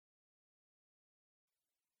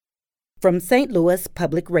from St. Louis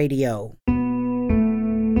Public Radio.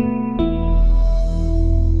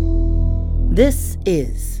 This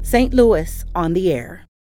is St. Louis on the Air.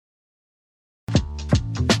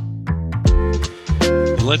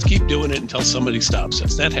 Let's keep doing it until somebody stops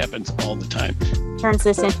us. That happens all the time. Turns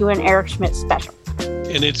this into an Eric Schmidt special.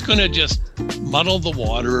 And it's going to just muddle the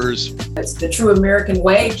waters. It's the true American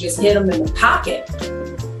way, just hit them in the pocket.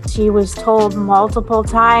 She was told multiple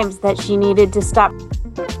times that she needed to stop.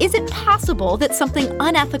 Is it possible that something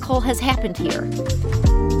unethical has happened here?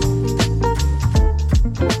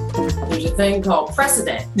 There's a thing called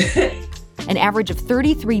precedent. An average of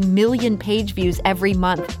 33 million page views every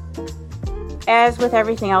month. As with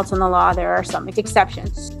everything else in the law, there are some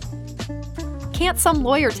exceptions. Can't some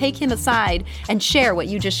lawyer take him aside and share what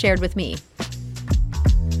you just shared with me?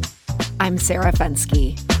 I'm Sarah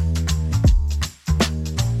Fenske.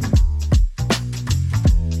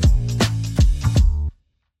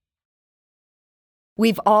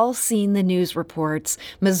 We've all seen the news reports.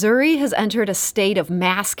 Missouri has entered a state of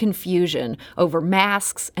mass confusion over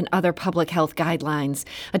masks and other public health guidelines.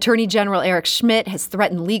 Attorney General Eric Schmidt has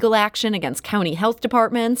threatened legal action against county health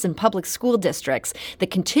departments and public school districts that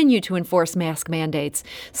continue to enforce mask mandates.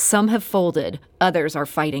 Some have folded, others are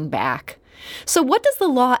fighting back. So what does the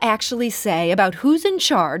law actually say about who's in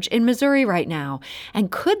charge in Missouri right now? And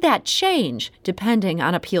could that change depending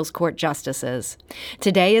on appeals court justices?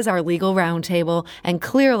 Today is our legal roundtable, and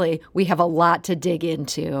clearly we have a lot to dig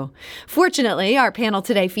into. Fortunately, our panel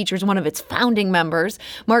today features one of its founding members.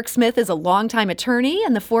 Mark Smith is a longtime attorney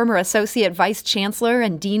and the former Associate Vice Chancellor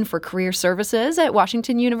and Dean for Career Services at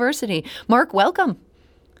Washington University. Mark, welcome.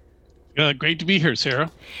 Great to be here,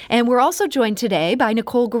 Sarah. And we're also joined today by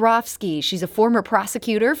Nicole Gorofsky. She's a former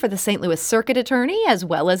prosecutor for the St. Louis Circuit Attorney as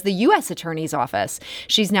well as the U.S. Attorney's Office.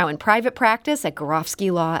 She's now in private practice at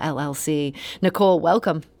Gorofsky Law, LLC. Nicole,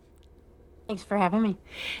 welcome. Thanks for having me.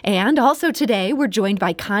 And also today, we're joined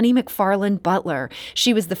by Connie McFarland Butler.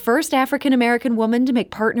 She was the first African-American woman to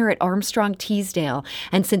make partner at Armstrong Teasdale.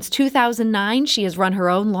 And since 2009, she has run her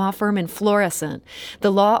own law firm in Florissant.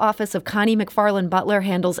 The law office of Connie McFarland Butler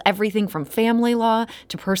handles everything from family law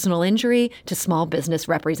to personal injury to small business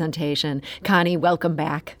representation. Connie, welcome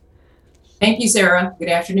back. Thank you, Sarah. Good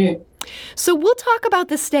afternoon. So we'll talk about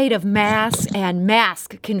the state of mass and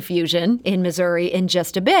mask confusion in Missouri in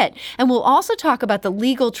just a bit. And we'll also talk about the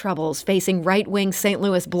legal troubles facing right-wing St.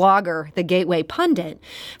 Louis blogger, The Gateway Pundit.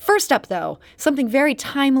 First up, though, something very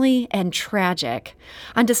timely and tragic.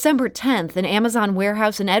 On December 10th, an Amazon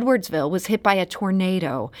warehouse in Edwardsville was hit by a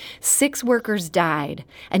tornado. 6 workers died.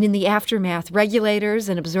 And in the aftermath, regulators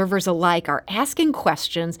and observers alike are asking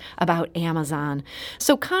questions about Amazon.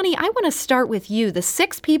 So, Connie, I want to start with you. The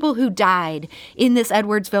 6 people who died in this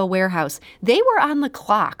Edwardsville warehouse, they were on the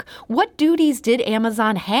clock. What duties did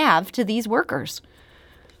Amazon have to these workers?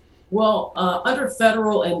 Well, under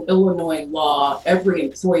federal and Illinois law, every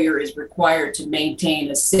employer is required to maintain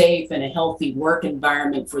a safe and a healthy work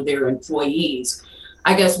environment for their employees.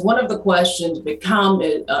 I guess one of the questions becomes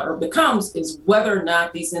is whether or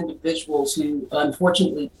not these individuals who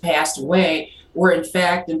unfortunately passed away were in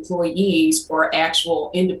fact employees or actual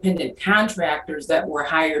independent contractors that were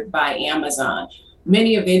hired by Amazon.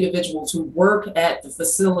 Many of the individuals who work at the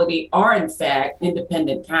facility are in fact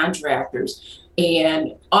independent contractors.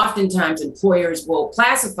 And oftentimes employers will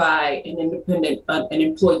classify an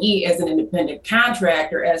employee as an independent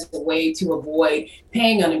contractor as a way to avoid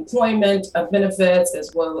paying unemployment benefits,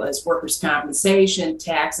 as well as workers' compensation,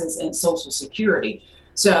 taxes, and Social Security.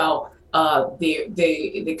 So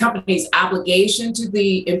the company's obligation to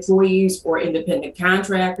the employees or independent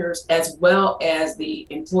contractors, as well as the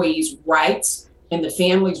employees' rights and the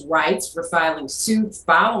family's rights for filing suit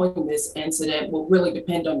following this incident, will really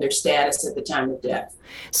depend on their status at the time of death.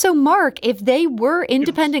 So, Mark, if they were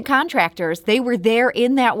independent contractors, they were there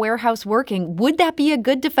in that warehouse working, would that be a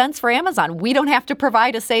good defense for Amazon? We don't have to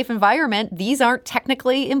provide a safe environment. These aren't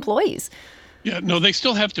technically employees. Yeah, no, they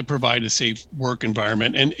still have to provide a safe work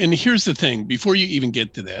environment. And here's the thing, before you even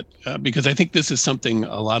get to that, because I think this is something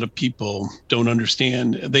a lot of people don't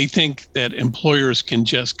understand. They think that employers can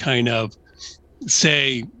just kind of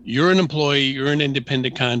say, you're an employee, you're an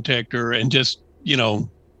independent contractor, and just,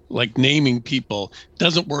 like naming people.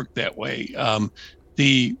 Doesn't work that way.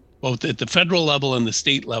 Both at the federal level and the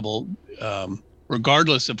state level,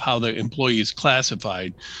 regardless of how the employee is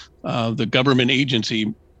classified, the government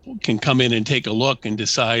agency can come in and take a look and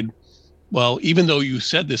decide, well, even though you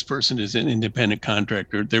said this person is an independent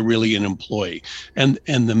contractor, they're really an employee. And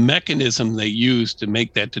the mechanism they use to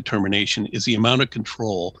make that determination is the amount of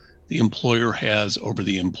control the employer has over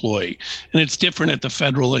the employee. And it's different at the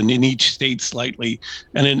federal and in each state slightly.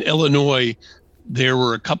 And in Illinois, there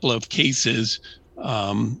were a couple of cases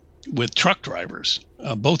with truck drivers.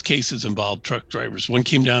 Both cases involved truck drivers. One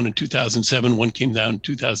came down in 2007, one came down in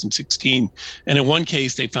 2016. And in one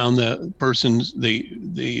case, they found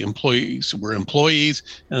the employees were employees.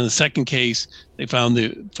 And in the second case, they found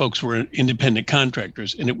the folks were independent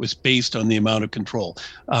contractors, and it was based on the amount of control.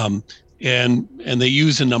 And they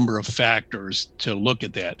use a number of factors to look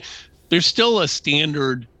at that. There's still a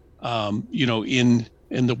standard,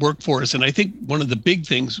 in the workforce. And I think one of the big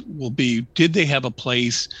things will be, did they have a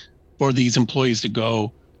place for these employees to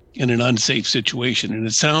go in an unsafe situation? And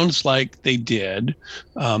it sounds like they did.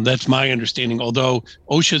 That's my understanding, although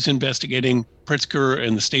OSHA's investigating, Pritzker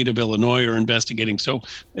and the state of Illinois are investigating. So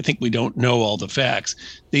I think we don't know all the facts.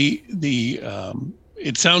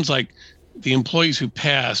 It sounds like the employees who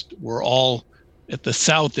passed were all at the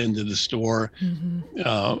south end of the store.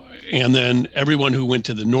 Mm-hmm. And then everyone who went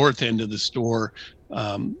to the north end of the store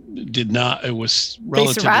did not. It was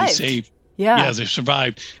relatively safe. Yeah, they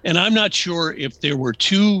survived. And I'm not sure if there were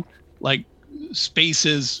two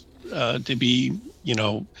spaces to be,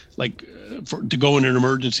 to go in an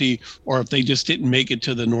emergency, or if they just didn't make it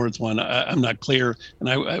to the north one. I'm not clear, and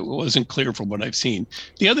I wasn't clear from what I've seen.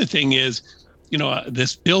 The other thing is,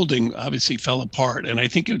 this building obviously fell apart, and I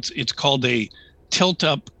think it's called a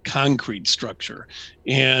tilt-up concrete structure.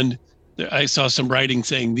 And I saw some writing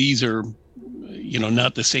saying these are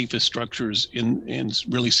not the safest structures in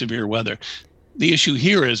really severe weather. The issue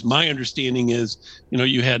here is, my understanding is,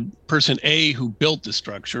 you had person A who built the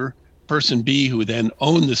structure, person B who then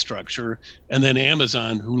owned the structure, and then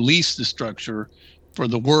Amazon who leased the structure for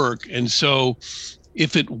the work. And so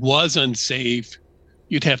if it was unsafe,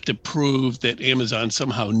 you'd have to prove that Amazon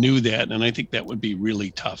somehow knew that. And I think that would be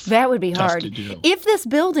really tough. That would be hard. To do. If this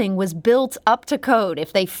building was built up to code,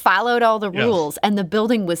 if they followed all the rules and the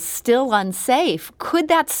building was still unsafe, could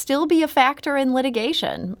that still be a factor in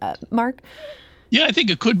litigation? Mark? Yeah, I think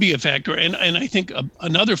it could be a factor. And I think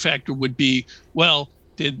another factor would be,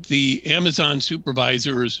 did the Amazon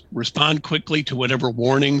supervisors respond quickly to whatever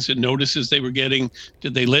warnings and notices they were getting?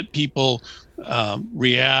 Did they let people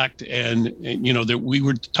react? And that we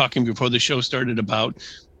were talking before the show started about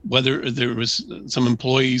whether there was some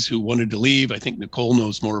employees who wanted to leave. I think Nicole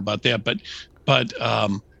knows more about that. But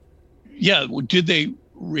did they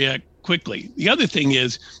react quickly? The other thing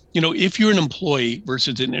is, if you're an employee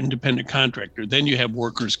versus an independent contractor, then you have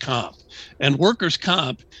workers' comp. And workers'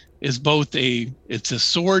 comp is it's a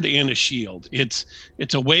sword and a shield. It's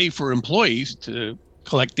a way for employees to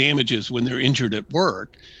collect damages when they're injured at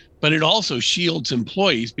work, but it also shields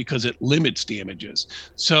employees because it limits damages.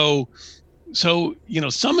 So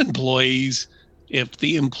some employees, if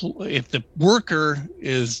the worker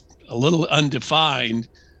is a little undefined,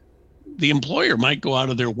 the employer might go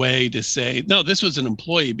out of their way to say, no, this was an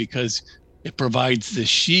employee because it provides the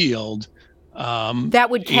shield. That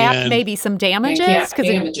would cap maybe some damages?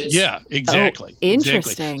 Yeah, exactly. Oh,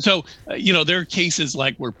 interesting. Exactly. So, there are cases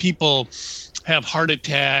like where people have heart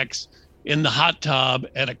attacks in the hot tub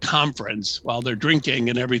at a conference while they're drinking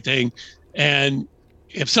and everything. And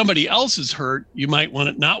if somebody else is hurt, you might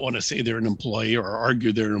not want to say they're an employee or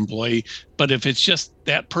argue they're an employee. But if it's just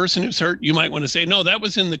that person who's hurt, you might want to say, no, that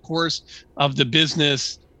was in the course of the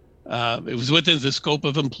business. It was within the scope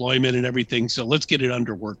of employment and everything. So let's get it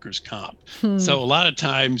under workers' comp. So a lot of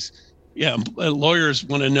times, lawyers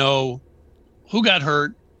want to know who got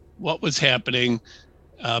hurt, what was happening,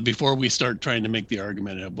 before we start trying to make the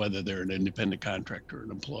argument of whether they're an independent contractor or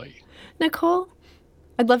an employee. Nicole,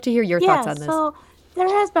 I'd love to hear your thoughts on this. So there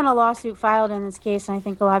has been a lawsuit filed in this case, and I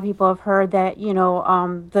think a lot of people have heard that,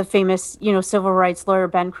 the famous, civil rights lawyer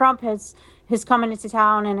Ben Crump has come into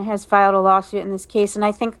town and has filed a lawsuit in this case. And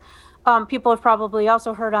I think people have probably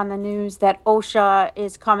also heard on the news that OSHA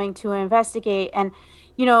is coming to investigate. And,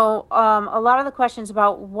 a lot of the questions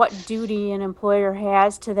about what duty an employer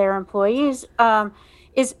has to their employees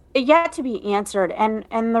is yet to be answered.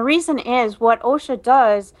 And the reason is what OSHA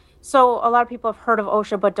does. So a lot of people have heard of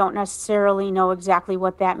OSHA, but don't necessarily know exactly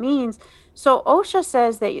what that means. So OSHA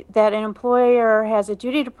says that an employer has a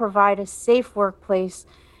duty to provide a safe workplace,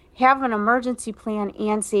 have an emergency plan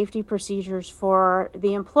and safety procedures for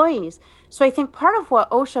the employees. So I think part of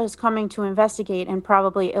what OSHA is coming to investigate, and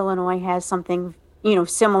probably Illinois has something,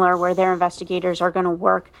 similar where their investigators are going to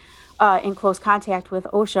work in close contact with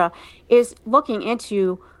OSHA, is looking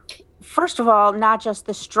into, first of all, not just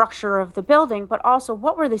the structure of the building, but also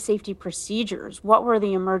what were the safety procedures? What were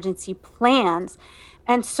the emergency plans?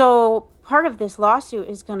 And so part of this lawsuit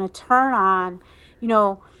is going to turn on,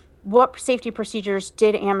 what safety procedures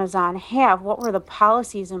did Amazon have? What were the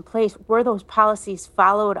policies in place? Were those policies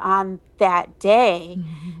followed on that day?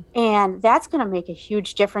 Mm-hmm. And that's going to make a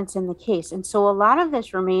huge difference in the case. And so a lot of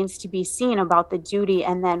this remains to be seen about the duty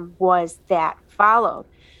and then was that followed.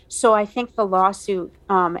 So I think the lawsuit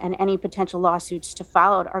and any potential lawsuits to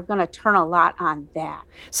follow are going to turn a lot on that.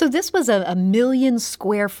 So this was a 1 million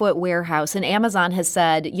square foot warehouse, and Amazon has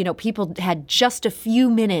said, people had just a few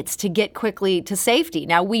minutes to get quickly to safety.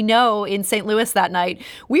 Now, we know in St. Louis that night,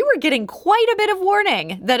 we were getting quite a bit of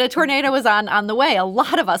warning that a tornado was on the way. A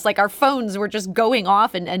lot of us, like our phones were just going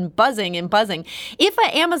off and buzzing and buzzing. If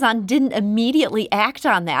Amazon didn't immediately act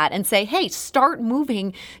on that and say, hey, start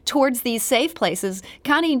moving towards these safe places,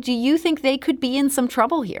 Connie, do you think they could be in some trouble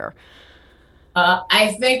here?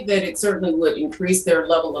 I think that it certainly would increase their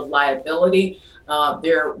level of liability.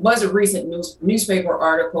 There was a recent newspaper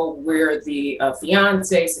article where the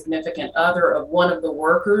fiance, significant other of one of the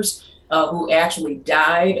workers who actually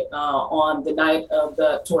died on the night of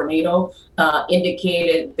the tornado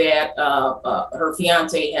indicated that her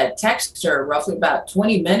fiance had texted her roughly about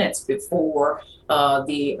 20 minutes before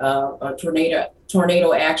the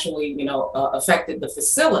tornado actually, affected the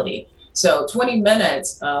facility. So 20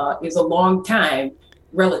 minutes is a long time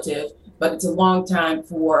relative, but it's a long time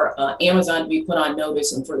for Amazon to be put on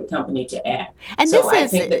notice and for the company to act. And so I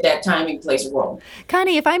think that timing plays a role.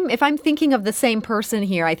 Connie, if I'm thinking of the same person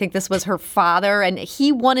here, I think this was her father, and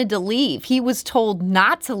he wanted to leave. He was told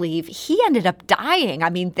not to leave. He ended up dying. I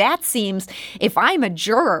mean, that seems, if I'm a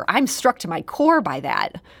juror, I'm struck to my core by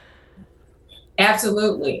that.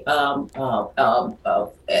 Absolutely. The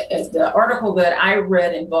article that I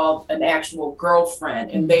read involved an actual girlfriend,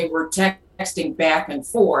 and they were texting back and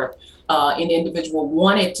forth. An individual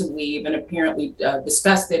wanted to leave and apparently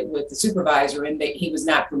discussed it with the supervisor, and that he was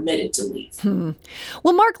not permitted to leave.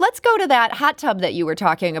 Well, Mark, let's go to that hot tub that you were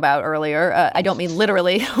talking about earlier. I don't mean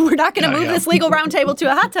literally. We're not going to move this legal roundtable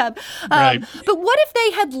to a hot tub. Right. But what if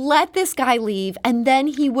they had let this guy leave and then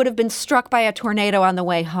he would have been struck by a tornado on the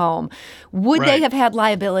way home? Would they have had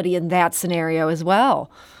liability in that scenario as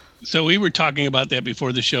well? So we were talking about that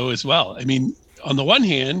before the show as well. I mean, on the one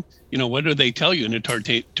hand, what do they tell you in a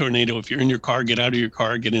tornado? If you're in your car, get out of your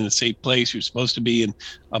car, get in a safe place. You're supposed to be in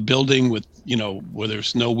a building with, where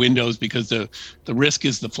there's no windows because the risk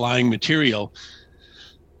is the flying material.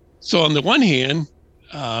 So on the one hand,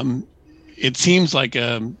 it seems like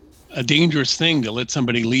a dangerous thing to let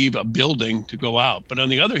somebody leave a building to go out. But on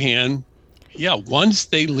the other hand, once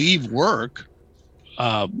they leave work,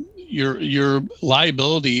 your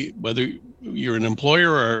liability, whether you're an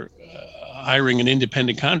employer or hiring an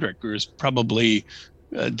independent contractor, is probably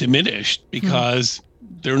diminished because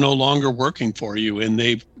they're no longer working for you and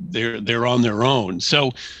they're on their own.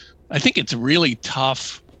 So I think it's really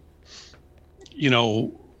tough,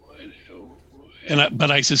 but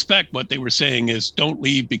I suspect what they were saying is don't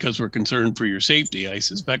leave because we're concerned for your safety. I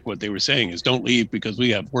suspect what they were saying is don't leave because we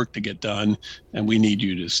have work to get done and we need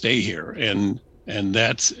you to stay here. And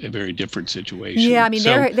that's a very different situation. Yeah, I mean,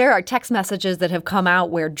 there are text messages that have come out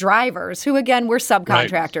where drivers, who again were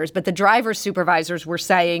subcontractors, but the driver supervisors were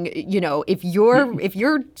saying, if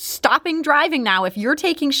you're stopping driving now, if you're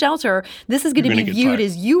taking shelter, this is going to be viewed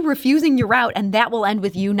as you refusing your route, and that will end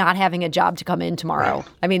with you not having a job to come in tomorrow. Right.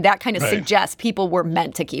 I mean, that kind of suggests people were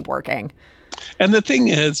meant to keep working. And the thing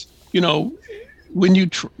is, when you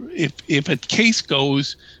if a case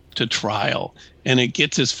goes to trial and it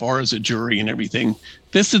gets as far as a jury and everything,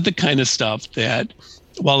 this is the kind of stuff that,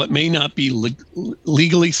 while it may not be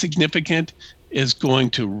legally significant, is going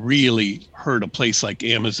to really hurt a place like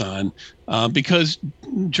Amazon because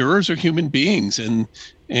jurors are human beings, and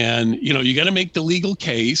you got to make the legal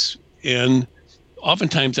case, and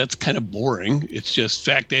oftentimes that's kind of boring. It's just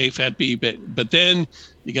fact A, fact B, but then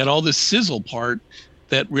you got all this sizzle part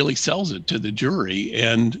that really sells it to the jury,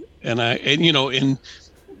 and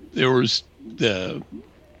there was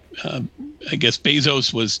I guess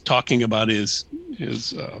Bezos was talking about his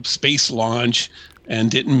space launch and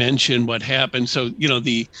didn't mention what happened. So,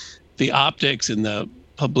 the optics and the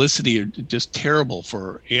publicity are just terrible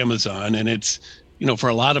for Amazon. And it's, for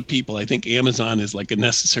a lot of people, I think Amazon is like a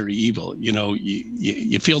necessary evil.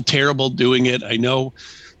 You feel terrible doing it. I know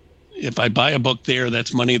if I buy a book there,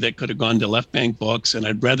 that's money that could have gone to Left Bank Books, and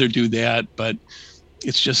I'd rather do that. But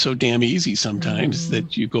it's just so damn easy sometimes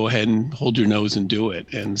that you go ahead and hold your nose and do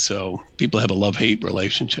it. And so people have a love-hate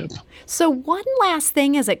relationship. So one last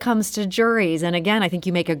thing as it comes to juries, and again, I think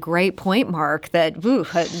you make a great point, Mark, that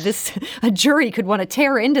a jury could want to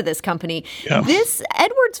tear into this company. Yeah. This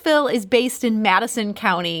Edwardsville is based in Madison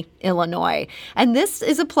County, Illinois, and this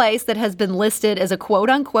is a place that has been listed as a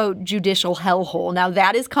quote-unquote judicial hellhole. Now,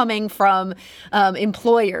 that is coming from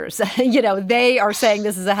employers. They are saying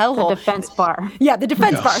this is a hellhole. The defense bar. Yeah, the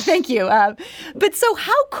defense bar. Thank you. But so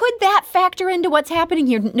how could that factor into what's happening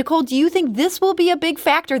here? Nicole, do you think this will be a big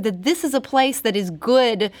factor, that this is a place that is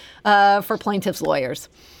good for plaintiffs' lawyers?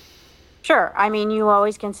 Sure. I mean, you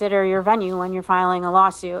always consider your venue when you're filing a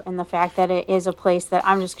lawsuit, and the fact that it is a place that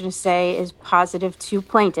I'm just going to say is positive to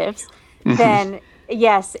plaintiffs, then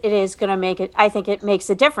yes, it is going to make it. I think it makes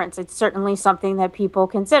a difference. It's certainly something that people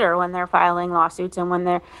consider when they're filing lawsuits, and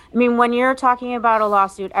when you're talking about a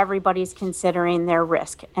lawsuit, everybody's considering their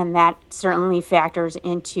risk, and that certainly factors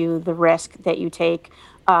into the risk that you take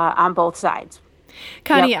on both sides.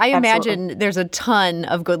 Connie, Yep, I imagine absolutely. There's a ton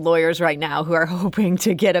of good lawyers right now who are hoping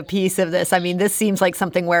to get a piece of this. I mean, this seems like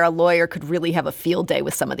something where a lawyer could really have a field day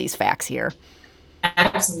with some of these facts here.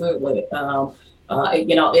 Absolutely.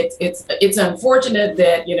 It's unfortunate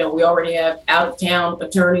that, we already have out-of-town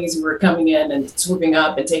attorneys who are coming in and swooping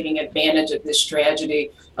up and taking advantage of this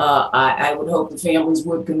tragedy. I would hope the families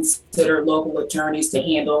would consider local attorneys to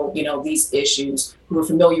handle, these issues, who are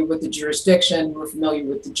familiar with the jurisdiction, who are familiar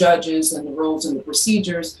with the judges and the rules and the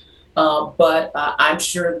procedures. But I'm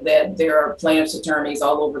sure that there are plaintiffs' attorneys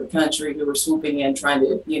all over the country who are swooping in, trying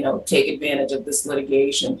to, take advantage of this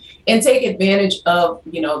litigation and take advantage of,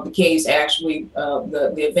 the case actually,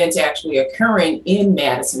 the events actually occurring in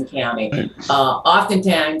Madison County.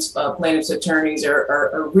 Oftentimes, plaintiffs' attorneys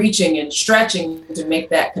are reaching and stretching to make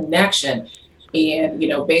that connection. And,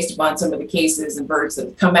 based upon some of the cases and verdicts that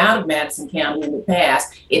have come out of Madison County in the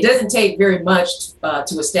past, it doesn't take very much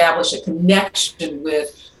to establish a connection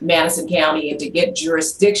with Madison County and to get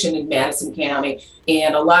jurisdiction in Madison County.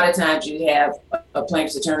 And a lot of times you have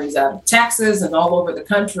plaintiffs' attorneys out of Texas and all over the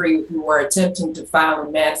country who are attempting to file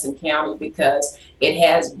in Madison County because it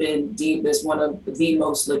has been deemed as one of the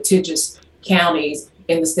most litigious counties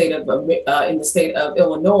in the state of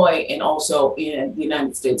Illinois and also in the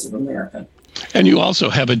United States of America. And you also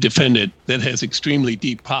have a defendant that has extremely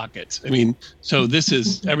deep pockets. I mean, so this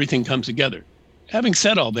is, everything comes together. Having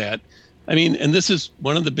said all that, and this is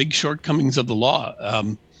one of the big shortcomings of the law.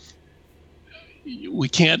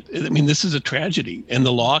 This is a tragedy, and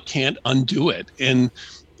the law can't undo it. And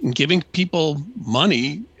giving people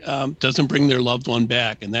money doesn't bring their loved one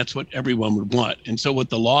back, and that's what everyone would want. And so what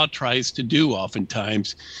the law tries to do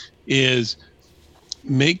oftentimes is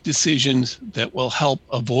make decisions that will help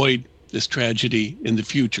avoid this tragedy in the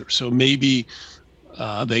future. So maybe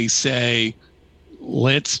they say,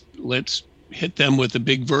 let's hit them with a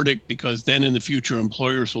big verdict, because then in the future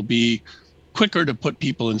employers will be quicker to put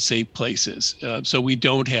people in safe places. So we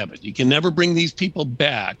don't have it. You can never bring these people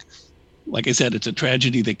back. Like I said, it's a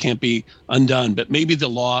tragedy that can't be undone, but maybe the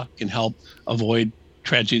law can help avoid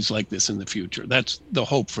tragedies like this in the future. That's the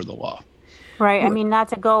hope for the law. Right. Not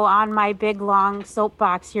to go on my big, long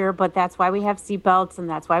soapbox here, but that's why we have seatbelts, and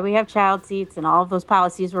that's why we have child seats, and all of those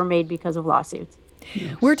policies were made because of lawsuits.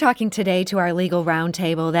 We're talking today to our legal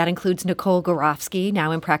roundtable. That includes Nicole Gorofsky,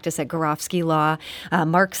 now in practice at Gorofsky Law,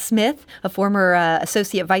 Mark Smith, a former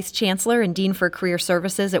Associate Vice Chancellor and Dean for Career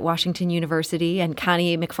Services at Washington University, and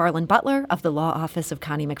Connie McFarland Butler of the Law Office of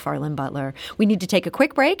Connie McFarland Butler. We need to take a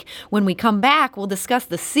quick break. When we come back, we'll discuss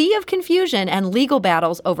the sea of confusion and legal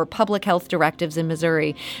battles over public health directives in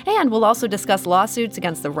Missouri. And we'll also discuss lawsuits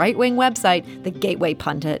against the right-wing website, The Gateway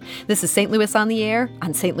Pundit. This is St. Louis on the Air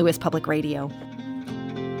on St. Louis Public Radio.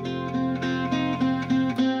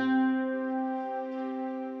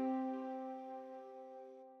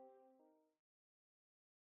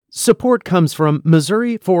 Support comes from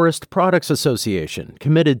Missouri Forest Products Association,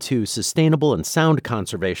 committed to sustainable and sound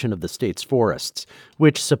conservation of the state's forests,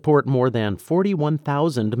 which support more than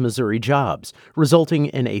 41,000 Missouri jobs, resulting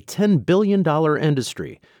in a $10 billion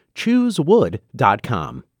industry.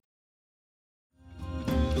 ChooseWood.com.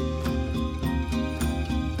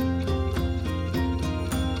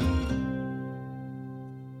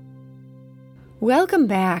 Welcome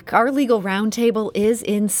back. Our legal roundtable is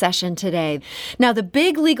in session today. Now, the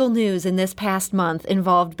big legal news in this past month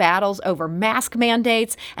involved battles over mask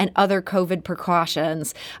mandates and other COVID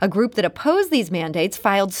precautions. A group that opposed these mandates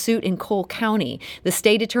filed suit in Cole County. The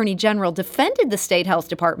state attorney general defended the state health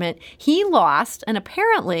department. He lost, and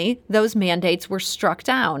apparently those mandates were struck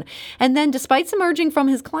down. And then, despite some urging from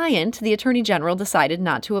his client, the attorney general decided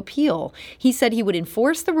not to appeal. He said he would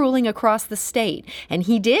enforce the ruling across the state, and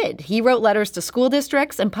he did. He wrote letters to school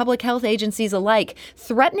districts and public health agencies alike,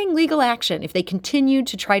 threatening legal action if they continued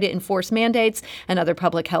to try to enforce mandates and other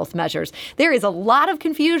public health measures. There is a lot of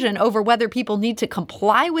confusion over whether people need to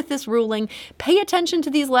comply with this ruling, pay attention to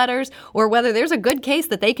these letters, or whether there's a good case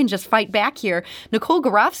that they can just fight back here. Nicole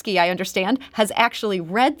Gorofsky, I understand, has actually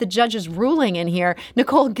read the judge's ruling in here.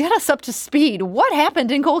 Nicole, get us up to speed. What happened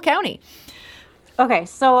in Cole County? Okay,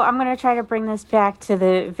 so I'm going to try to bring this back to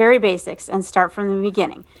the very basics and start from the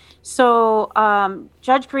beginning. So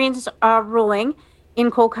Judge Green's ruling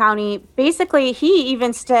in Cole County, basically, he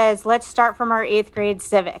even says, let's start from our 8th grade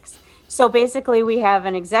civics. So basically, we have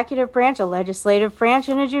an executive branch, a legislative branch,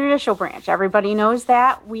 and a judicial branch. Everybody knows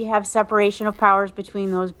that. We have separation of powers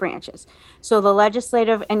between those branches. So the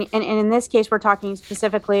legislative, and in this case, we're talking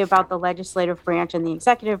specifically about the legislative branch and the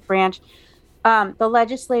executive branch. The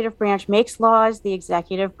legislative branch makes laws, the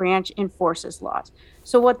executive branch enforces laws.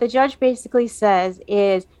 So what the judge basically says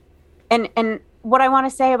is, and what I want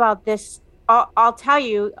to say about this, I'll tell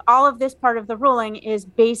you, all of this part of the ruling is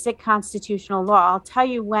basic constitutional law. I'll tell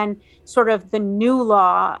you when sort of the new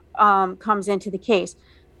law comes into the case.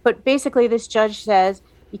 But basically, this judge says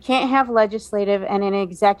you can't have legislative and an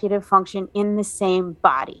executive function in the same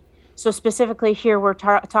body. So specifically here, we're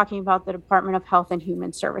talking about the Department of Health and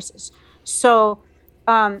Human Services. So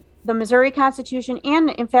the Missouri Constitution and,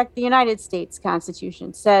 in fact, the United States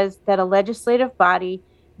Constitution says that a legislative body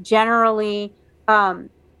generally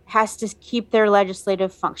has to keep their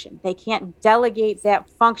legislative function. They can't delegate that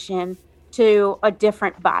function to a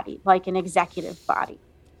different body, like an executive body.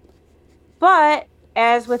 But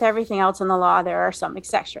as with everything else in the law, there are some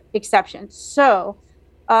exceptions. So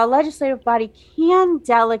a legislative body can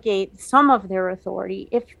delegate some of their authority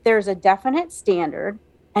if there's a definite standard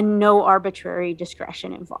and no arbitrary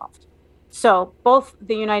discretion involved. So both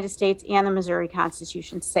the United States and the Missouri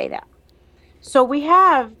Constitution say that. So we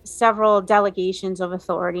have several delegations of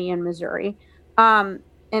authority in Missouri, and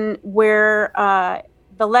where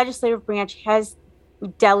the legislative branch has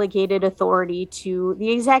delegated authority to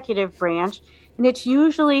the executive branch, and it's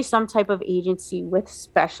usually some type of agency with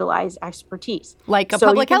specialized expertise. Like a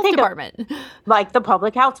public health department. Like the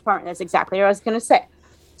public health department. That's exactly what I was going to say.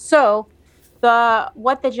 So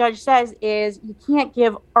what the judge says is you can't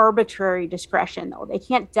give arbitrary discretion, though. They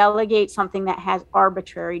can't delegate something that has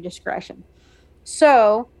arbitrary discretion.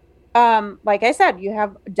 So, like I said, you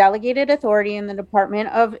have delegated authority in the Department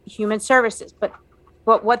of Human Services. But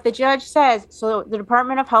what the judge says, so the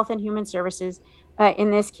Department of Health and Human Services, in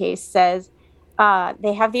this case, says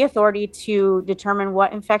they have the authority to determine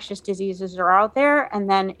what infectious diseases are out there and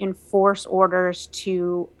then enforce orders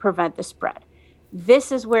to prevent the spread.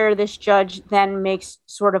 This is where this judge then makes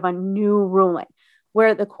sort of a new ruling,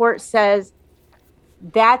 where the court says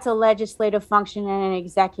that's a legislative function and an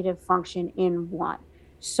executive function in one.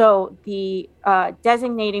 So the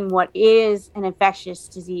designating what is an infectious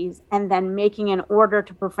disease and then making an order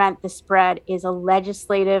to prevent the spread is a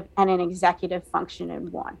legislative and an executive function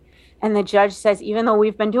in one. And the judge says, even though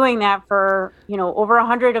we've been doing that for, over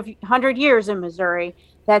 100 years in Missouri,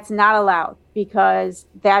 that's not allowed because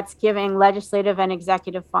that's giving legislative and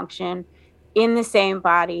executive function in the same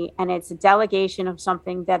body, and it's a delegation of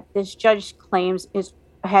something that this judge claims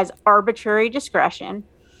has arbitrary discretion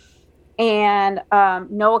and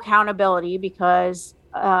no accountability because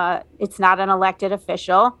it's not an elected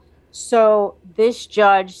official. So this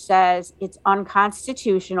judge says it's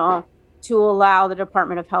unconstitutional to allow the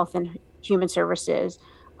Department of Health and Human Services,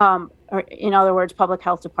 or in other words, public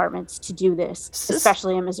health departments, to do this,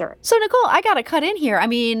 especially in Missouri. So, Nicole, I got to cut in here. I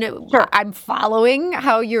mean, sure. I'm following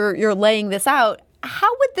how you're laying this out. How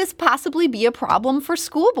would this possibly be a problem for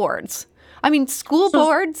school boards? I mean, school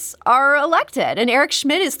boards are elected, and Eric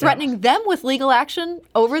Schmidt is threatening them with legal action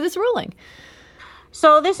over this ruling.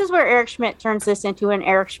 So this is where Eric Schmidt turns this into an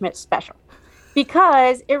Eric Schmidt special,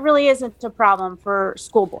 because it really isn't a problem for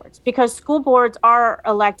school boards, because school boards are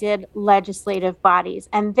elected legislative bodies,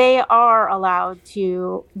 and they are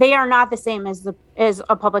not the same as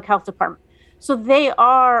a public health department. So they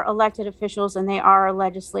are elected officials and they are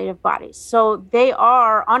legislative bodies. So they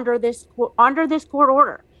are under this court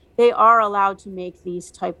order. They are allowed to make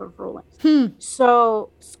these type of rulings.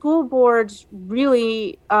 So school boards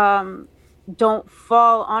really don't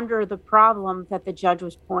fall under the problem that the judge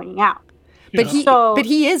was pointing out. But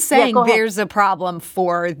he is saying there's a problem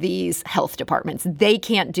for these health departments. They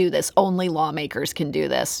can't do this. Only lawmakers can do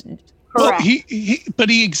this. Correct. Well, but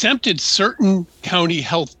he exempted certain county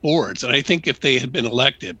health boards, and I think if they had been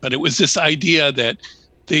elected, but it was this idea that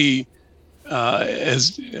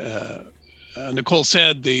as Nicole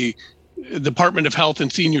said, the Department of Health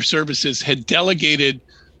and Senior Services had delegated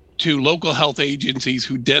to local health agencies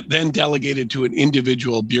who then delegated to an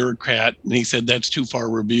individual bureaucrat. And he said that's too far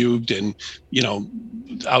removed and,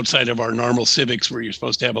 outside of our normal civics where you're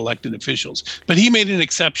supposed to have elected officials. But he made an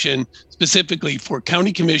exception specifically for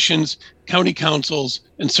county commissions, county councils,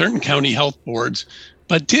 and certain county health boards,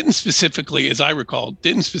 but didn't specifically, as I recall,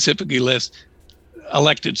 list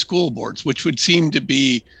elected school boards, which would seem to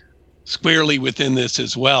be squarely within this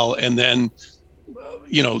as well. And then,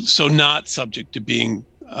 so not subject to being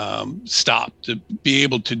stopped, to be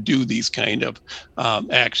able to do these kind of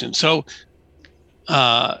actions. So,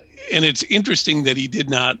 and it's interesting that he did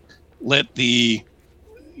not let the,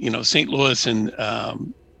 St. Louis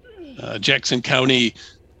and Jackson County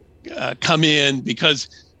come in because,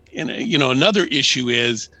 another issue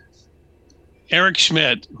is Eric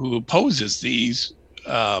Schmidt, who opposes these,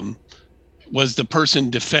 was the person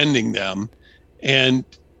defending them. And,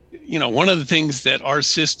 one of the things that our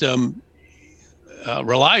system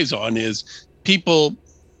relies on is people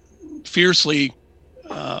fiercely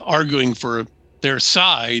arguing for their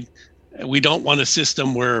side. We don't want a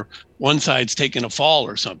system where one side's taking a fall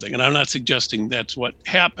or something. And I'm not suggesting that's what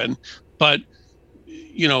happened, but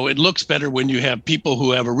it looks better when you have people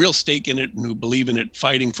who have a real stake in it and who believe in it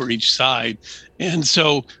fighting for each side. And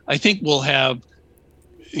so I think we'll have,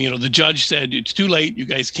 the judge said it's too late, you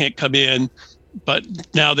guys can't come in, but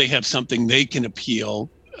now they have something they can appeal.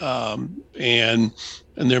 And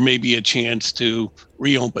there may be a chance to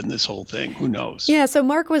reopen this whole thing. Who knows? Yeah, so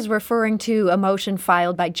Mark was referring to a motion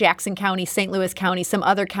filed by Jackson County, St. Louis County, some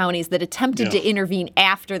other counties that attempted to intervene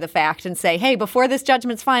after the fact and say, hey, before this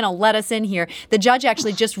judgment's final, let us in here. The judge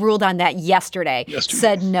actually just ruled on that yesterday.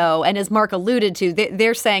 Said no. And as Mark alluded to,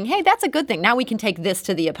 they're saying, hey, that's a good thing. Now we can take this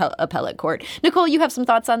to the appellate court. Nicole, you have some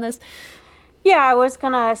thoughts on this? Yeah, I was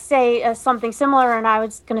going to say something similar, and I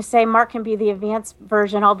was going to say Mark can be the advanced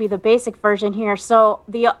version. I'll be the basic version here. So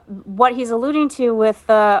what he's alluding to with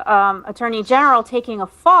the Attorney General taking a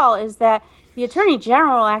fall is that the Attorney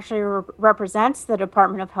General actually represents the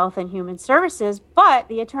Department of Health and Human Services, but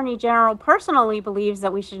the Attorney General personally believes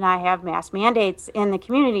that we should not have mass mandates in the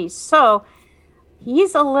community. So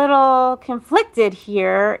he's a little conflicted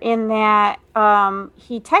here in that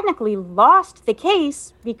he technically lost the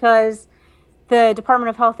case because the Department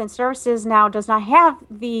of Health and Services now does not have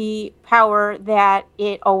the power that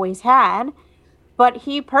it always had, but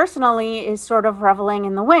he personally is sort of reveling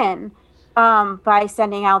in the win by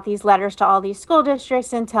sending out these letters to all these school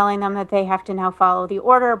districts and telling them that they have to now follow the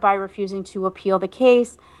order by refusing to appeal the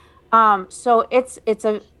case. So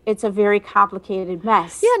it's a very complicated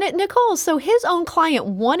mess. Yeah, Nicole, so his own client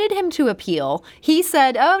wanted him to appeal. He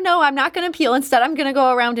said, oh, no, I'm not going to appeal. Instead, I'm going to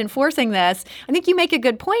go around enforcing this. I think you make a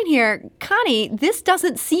good point here. Connie, this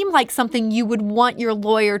doesn't seem like something you would want your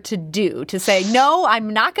lawyer to do, to say, no,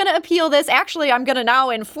 I'm not going to appeal this. Actually, I'm going to now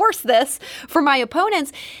enforce this for my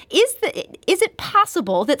opponents. Is it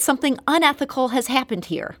possible that something unethical has happened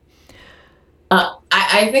here?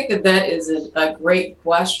 I think that is a great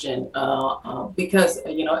question because,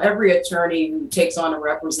 every attorney who takes on a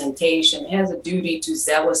representation has a duty to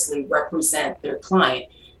zealously represent their client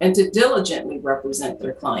and to diligently represent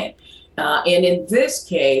their client. And in this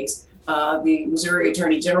case, the Missouri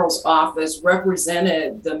Attorney General's office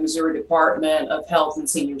represented the Missouri Department of Health and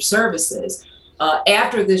Senior Services.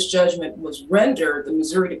 After this judgment was rendered, the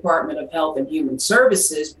Missouri Department of Health and Human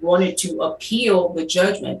Services wanted to appeal the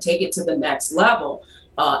judgment, take it to the next level.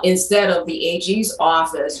 Instead of the AG's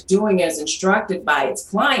office doing as instructed by its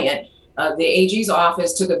client, the AG's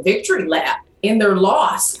office took a victory lap in their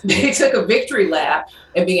loss. They took a victory lap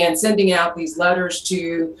and began sending out these letters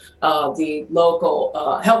to the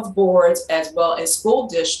local health boards as well as school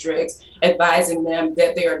districts, advising them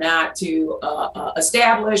that they are not to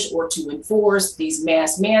establish or to enforce these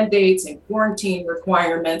mass mandates and quarantine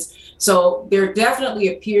requirements. So there definitely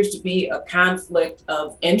appears to be a conflict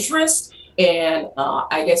of interest. And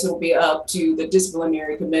I guess it'll be up to the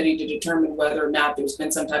disciplinary committee to determine whether or not there's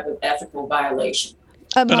been some type of ethical violation.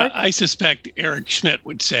 But I suspect Eric Schmidt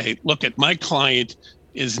would say, look, my client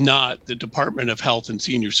is not the Department of Health and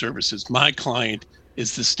Senior Services. My client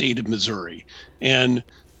is the state of Missouri. And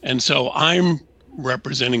so I'm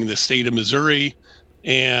representing the state of Missouri.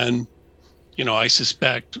 And, I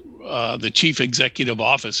suspect the chief executive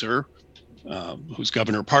officer who's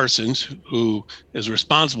Governor Parsons, who is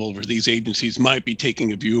responsible for these agencies, might be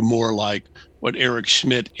taking a view more like what Eric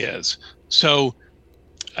Schmidt is. So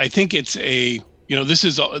I think it's this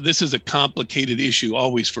is a complicated issue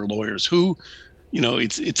always for lawyers who,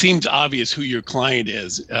 it seems obvious who your client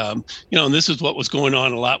is, and this is what was going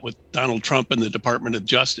on a lot with Donald Trump and the Department of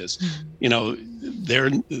Justice.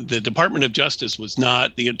 The Department of Justice was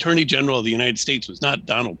not, the Attorney General of the United States was not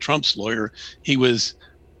Donald Trump's lawyer. He was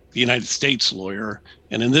the United States lawyer.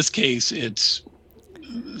 And in this case, it's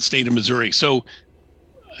the state of Missouri. So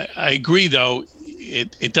I agree, though,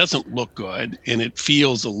 it doesn't look good and it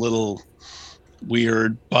feels a little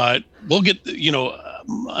weird, but we'll get,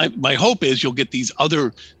 my hope is you'll get these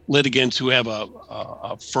other litigants who have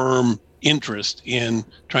a firm interest in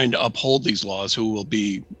trying to uphold these laws, who will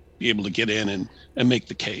be able to get in and make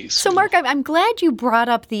the case. So, Mark, I'm glad you brought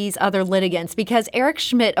up these other litigants, because Eric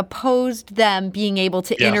Schmidt opposed them being able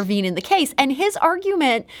to intervene in the case. And his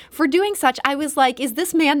argument for doing such, I was like, is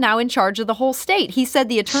this man now in charge of the whole state? He said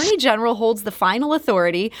the Attorney General holds the final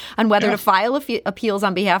authority on whether to file appeals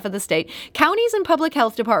on behalf of the state. Counties and public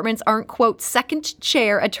health departments aren't, quote, second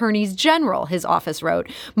chair attorneys general, his office wrote.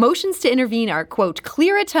 Motions to intervene are, quote,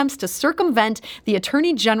 clear attempts to circumvent the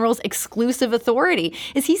Attorney General's exclusive authority.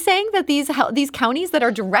 Is he saying that these counties that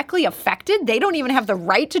are directly affected, they don't even have the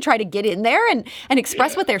right to try to get in there and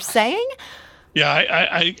express what they're saying?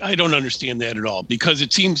 Yeah, I don't understand that at all, because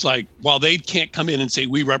it seems like while they can't come in and say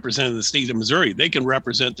we represent the state of Missouri, they can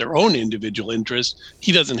represent their own individual interests.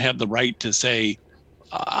 He doesn't have the right to say,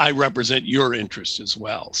 I represent your interests as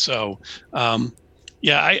well. So,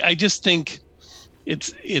 I just think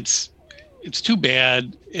it's too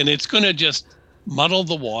bad, and it's going to just muddle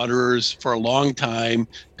the waters for a long time,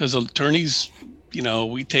 because attorneys,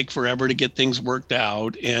 we take forever to get things worked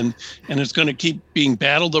out, and it's going to keep being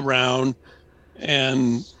battled around.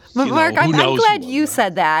 And but Mark, I'm glad you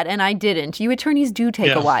said that, and I didn't. You attorneys do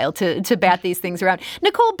take a while to bat these things around.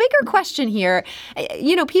 Nicole, bigger question here.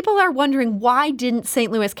 People are wondering, why didn't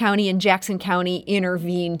St. Louis County and Jackson County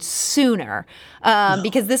intervene sooner?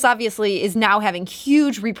 Because this obviously is now having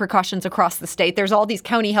huge repercussions across the state. There's all these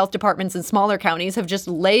county health departments in smaller counties have just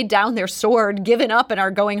laid down their sword, given up, and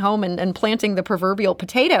are going home and planting the proverbial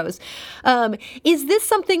potatoes. Is this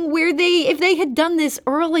something where if they had done this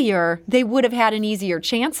earlier, they would have had an easier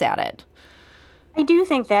chance at it? I do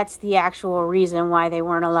think that's the actual reason why they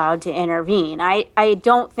weren't allowed to intervene. I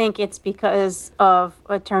don't think it's because of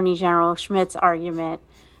Attorney General Schmidt's argument.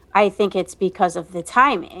 I think it's because of the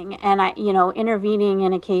timing. And intervening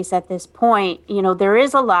in a case at this point, there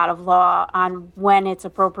is a lot of law on when it's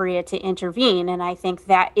appropriate to intervene. And I think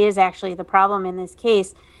that is actually the problem in this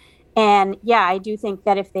case. And I do think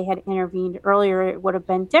that if they had intervened earlier, it would have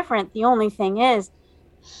been different. The only thing is,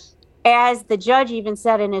 as the judge even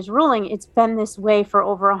said in his ruling, it's been this way for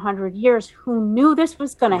over 100 years. Who knew this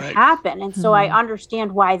was going to happen? And so I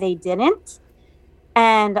understand why they didn't.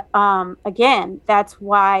 And again, that's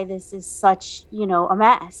why this is such, a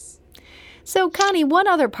mess. So, Connie, one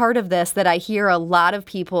other part of this that I hear a lot of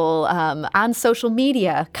people on social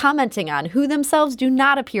media commenting on, who themselves do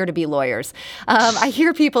not appear to be lawyers. I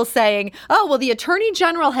hear people saying, oh, well, the Attorney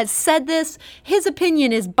General has said this. His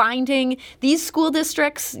opinion is binding. These school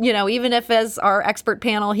districts, even if as our expert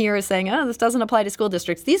panel here is saying, oh, this doesn't apply to school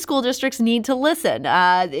districts, these school districts need to listen.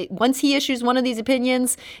 Once he issues one of these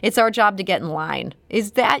opinions, it's our job to get in line.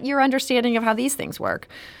 Is that your understanding of how these things work?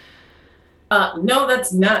 No,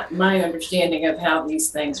 that's not my understanding of how these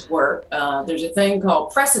things work. There's a thing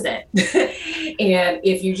called precedent. And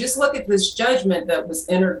if you just look at this judgment that was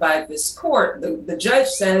entered by this court, the judge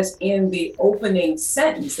says in the opening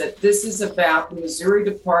sentence that this is about the Missouri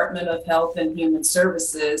Department of Health and Human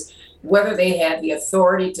Services, whether they had the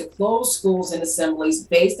authority to close schools and assemblies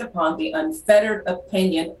based upon the unfettered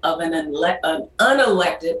opinion of an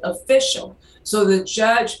unelected official. So the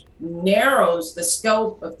judge narrows the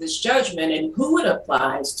scope of this judgment and who it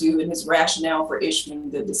applies to in his rationale for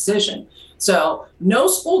issuing the decision. So no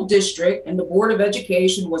school district, and the Board of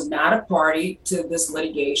Education was not a party to this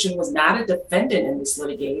litigation, was not a defendant in this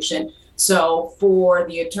litigation. So for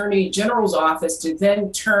the Attorney General's office to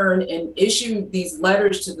then turn and issue these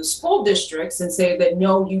letters to the school districts and say that,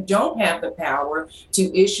 no, you don't have the power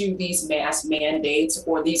to issue these mass mandates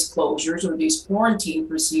or these closures or these quarantine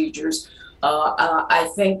procedures,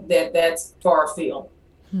 I think that that's far afield.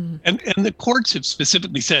 And the courts have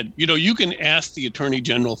specifically said, you can ask the Attorney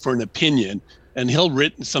General for an opinion, and he'll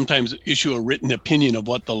sometimes issue a written opinion of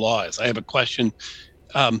what the law is. I have a question.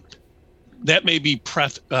 That may be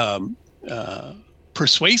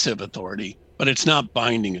persuasive authority, but it's not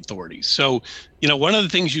binding authority. So, one of the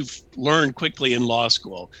things you've learned quickly in law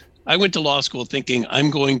school, I went to law school thinking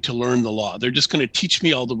I'm going to learn the law. They're just going to teach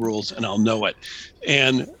me all the rules and I'll know it.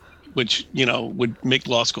 And which, would make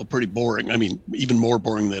law school pretty boring. I mean, even more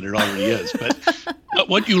boring than it already is. But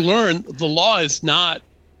what you learn, the law is not,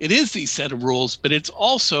 it is these set of rules, but it's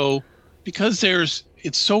also because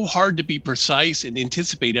it's so hard to be precise and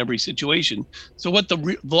anticipate every situation. So what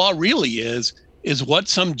the law really is what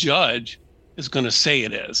some judge is going to say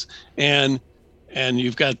it is. And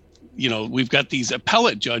you've got, we've got these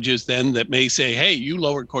appellate judges then that may say, hey, you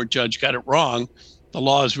lower court judge got it wrong. The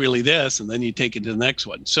law is really this, and then you take it to the next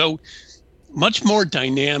one. So much more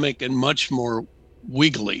dynamic and much more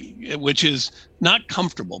wiggly, which is not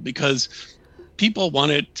comfortable because people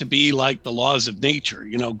want it to be like the laws of nature.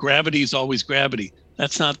 Gravity is always gravity.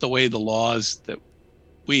 That's not the way the laws that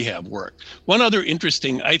we have work. One other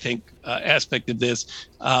interesting, I think, aspect of this,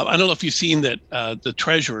 I don't know if you've seen that the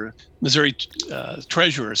treasurer, Missouri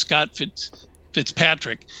treasurer, Scott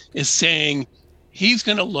Fitzpatrick, is saying he's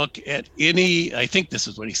going to look at I think this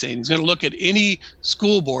is what he's saying, he's going to look at any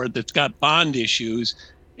school board that's got bond issues,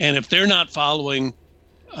 and if they're not following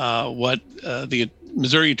what the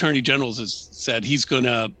Missouri Attorney General has said, he's going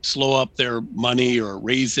to slow up their money or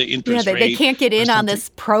raise the interest rate. They can't get in on this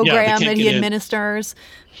program that he administers.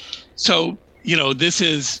 So, this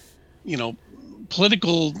is,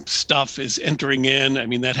 political stuff is entering in. I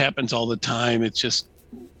mean, that happens all the time. It's just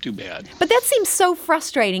too bad. But that seems so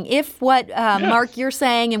frustrating if what Mark, you're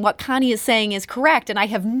saying and what Connie is saying is correct, and I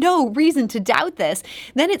have no reason to doubt this,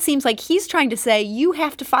 then it seems like he's trying to say you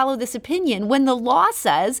have to follow this opinion when the law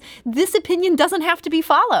says this opinion doesn't have to be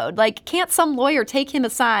followed. Like, can't some lawyer take him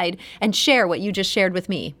aside and share what you just shared with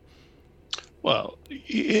me? Well,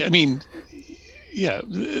 I mean, yeah,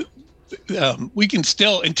 we can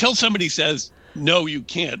still, until somebody says, no, you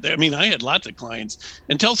can't. I mean, I had lots of clients.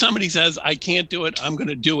 Until somebody says, I can't do it, I'm going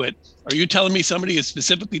to do it. Are you telling me somebody has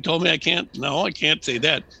specifically told me I can't? No, I can't say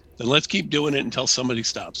that. Then let's keep doing it until somebody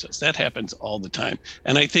stops us. That happens all the time.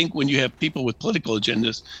 And I think when you have people with political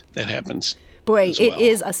agendas, that happens. Boy, it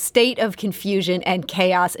is a state of confusion and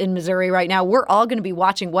chaos in Missouri right now. We're all going to be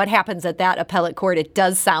watching what happens at that appellate court. It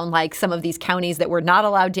does sound like some of these counties that were not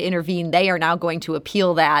allowed to intervene, they are now going to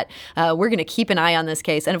appeal that. We're going to keep an eye on this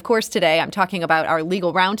case. And of course, today I'm talking about our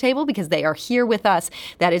legal roundtable because they are here with us.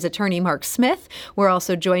 That is attorney Mark Smith. We're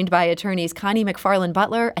also joined by attorneys Connie McFarland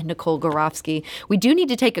Butler and Nicole Gorofsky. We do need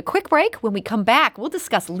to take a quick break. When we come back, we'll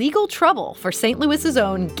discuss legal trouble for St. Louis's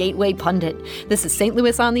own Gateway Pundit. This is St.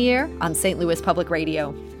 Louis on the Air on St. Louis Public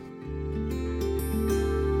Radio.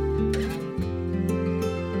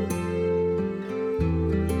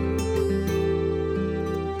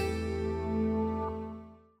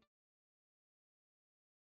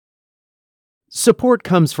 Support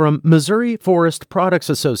comes from Missouri Forest Products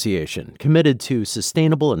Association, committed to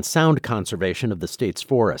sustainable and sound conservation of the state's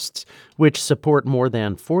forests, which support more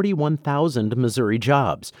than 41,000 Missouri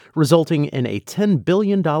jobs, resulting in a $10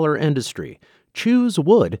 billion industry.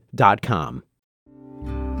 ChooseWood.com.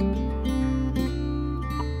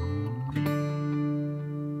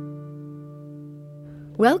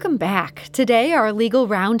 Welcome back. Today, our legal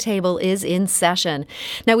roundtable is in session.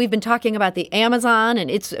 Now, we've been talking about the Amazon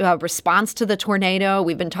and its response to the tornado.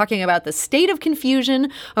 We've been talking about the state of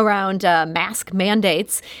confusion around mask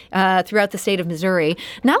mandates throughout the state of Missouri.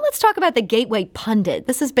 Now, let's talk about the Gateway Pundit.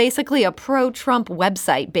 This is basically a pro-Trump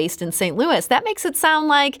website based in St. Louis. That makes it sound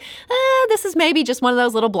like this is maybe just one of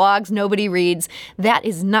those little blogs nobody reads. That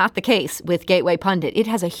is not the case with Gateway Pundit. It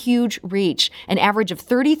has a huge reach, an average of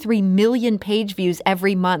 33 million page views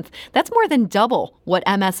every month. That's more than double what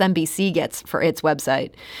MSNBC gets for its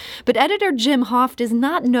website. But editor Jim Hoft is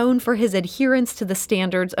not known for his adherence to the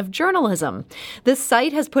standards of journalism. This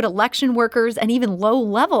site has put election workers and even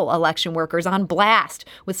low-level election workers on blast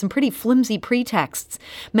with some pretty flimsy pretexts.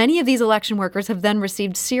 Many of these election workers have then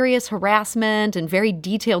received serious harassment and very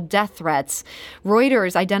detailed death threats.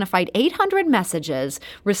 Reuters identified 800 messages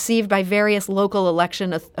received by various local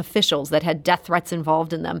election officials that had death threats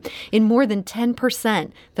involved in them. In more than 10%,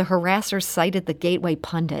 the harassers cited the Gateway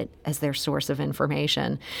Pundit as their source of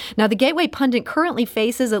information. Now, the Gateway Pundit currently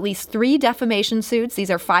faces at least 3 defamation suits. These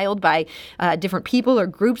are filed by different people or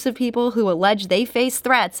groups of people who allege they face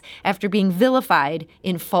threats after being vilified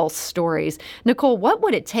in false stories. Nicole, what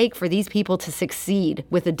would it take for these people to succeed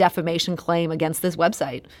with a defamation claim against this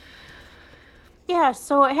website? Yeah,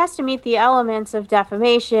 so it has to meet the elements of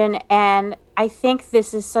defamation, and I think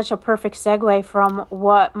this is such a perfect segue from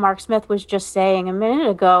what Mark Smith was just saying a minute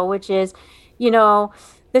ago, which is,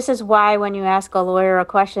 this is why when you ask a lawyer a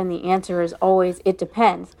question, the answer is always, it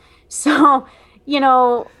depends. So,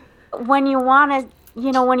 when you want to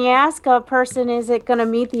when you ask a person, is it going to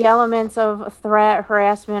meet the elements of threat,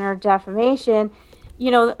 harassment, or defamation?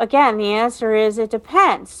 Again, the answer is it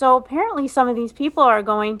depends. So apparently some of these people are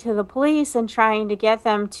going to the police and trying to get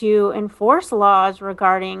them to enforce laws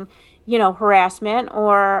regarding, harassment,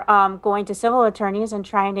 or going to civil attorneys and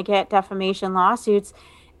trying to get defamation lawsuits.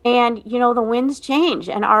 And, the winds change.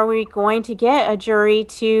 And are we going to get a jury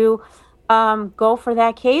to go for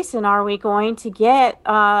that case? And are we going to get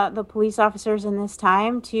the police officers in this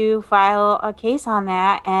time to file a case on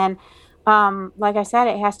that? And like I said,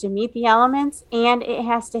 it has to meet the elements, and it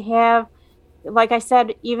has to have, like I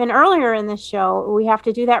said, even earlier in this show, we have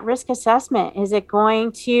to do that risk assessment. Is it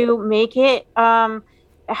going to make it,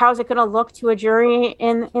 how's it going to look to a jury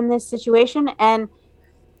in this situation? And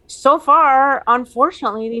so far,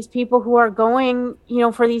 unfortunately, these people who are going,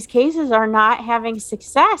 for these cases are not having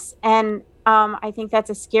success. And I think that's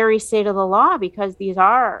a scary state of the law, because these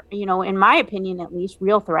are, in my opinion, at least,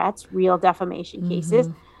 real threats, real defamation cases.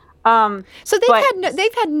 So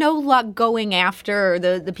they've had no luck going after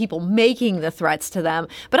the people making the threats to them.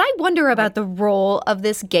 But I wonder about the role of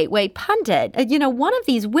this gateway pundit. One of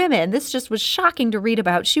these women, this just was shocking to read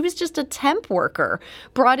about. She was just a temp worker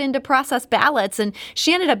brought in to process ballots, and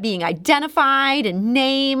she ended up being identified and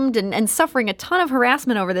named and suffering a ton of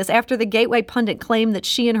harassment over this after the gateway pundit claimed that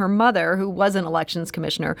she and her mother, who was an elections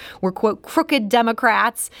commissioner, were, quote, crooked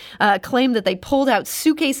Democrats, claimed that they pulled out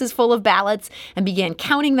suitcases full of ballots and began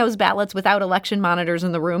counting those ballots without election monitors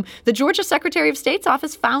in the room. The Georgia Secretary of State's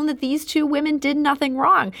office found that these two women did nothing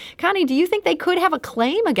wrong. Connie, do you think they could have a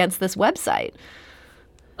claim against this website?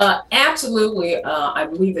 Absolutely. I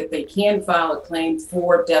believe that they can file a claim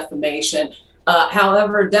for defamation.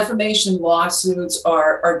 However, defamation lawsuits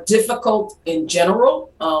are difficult in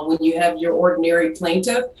general when you have your ordinary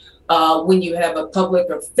plaintiff. When you have a public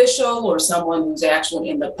official or someone who's actually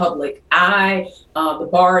in the public eye, the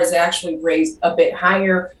bar is actually raised a bit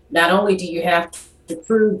higher. Not only do you have to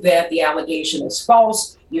prove that the allegation is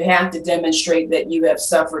false, you have to demonstrate that you have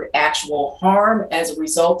suffered actual harm as a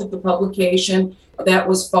result of the publication that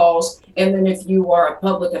was false. And then if you are a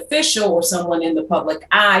public official or someone in the public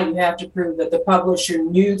eye, you have to prove that the publisher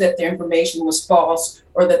knew that the information was false,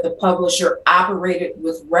 or that the publisher operated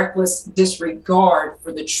with reckless disregard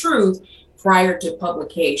for the truth prior to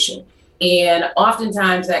publication. And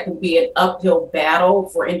oftentimes that can be an uphill battle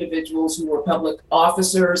for individuals who are public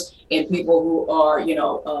officers and people who are,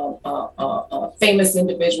 famous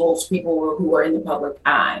individuals, people who are in the public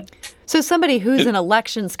eye. So somebody who's an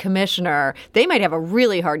elections commissioner, they might have a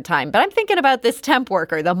really hard time. But I'm thinking about this temp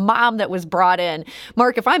worker, the mom that was brought in.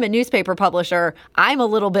 Mark, if I'm a newspaper publisher, I'm a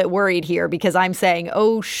little bit worried here, because I'm saying,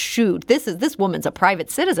 oh, shoot, this woman's a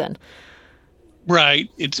private citizen. Right.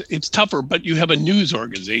 It's tougher, but you have a news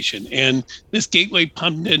organization, and this gateway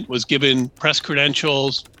pundit was given press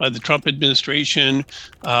credentials by the Trump administration.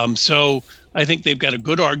 So I think they've got a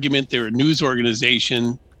good argument. They're a news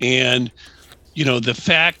organization, and the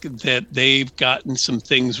fact that they've gotten some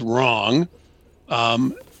things wrong,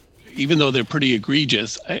 even though they're pretty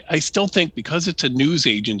egregious, I still think, because it's a news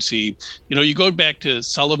agency, you go back to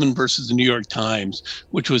Sullivan versus the New York Times,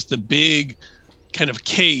 which was the big kind of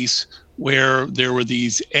case where there were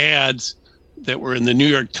these ads that were in the New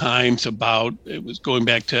York Times about, it was going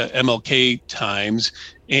back to MLK times,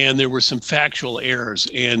 and there were some factual errors,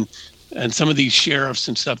 and some of these sheriffs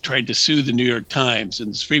and stuff tried to sue the New York Times,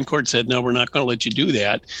 and the Supreme Court said, no, we're not going to let you do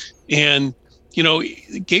that. And,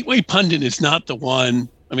 Gateway Pundit is not the one.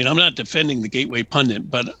 I mean, I'm not defending the Gateway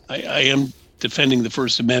Pundit, but I am defending the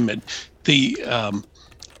First Amendment.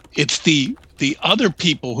 It's the other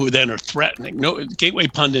people who then are threatening. No, Gateway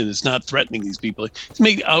Pundit is not threatening these people. He's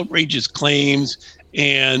made outrageous claims,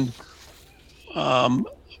 and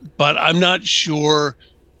but I'm not sure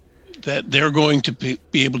that they're going to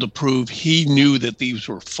be able to prove he knew that these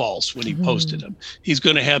were false when he posted them. He's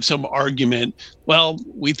going to have some argument, well,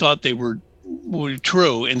 we thought they were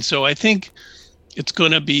true. And so I think it's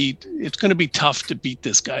going to be tough to beat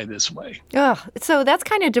this guy this way. So that's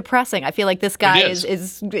kind of depressing. I feel like this guy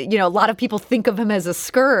is a lot of people think of him as a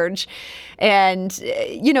scourge and,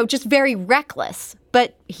 just very reckless.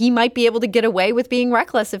 But he might be able to get away with being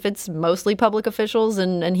reckless if it's mostly public officials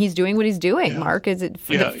and he's doing what he's doing. Yeah. Mark,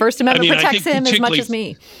 the First Amendment protects him as much as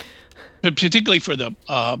me. But particularly for the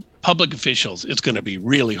public officials, it's going to be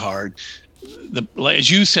really hard. As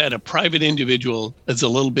you said, a private individual is a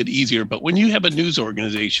little bit easier, but when you have a news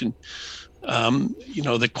organization,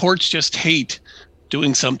 the courts just hate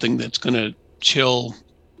doing something that's going to chill,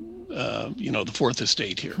 the Fourth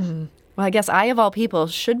Estate here. Well, I guess I, of all people,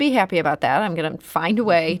 should be happy about that. I'm going to find a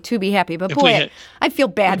way to be happy. But boy, I feel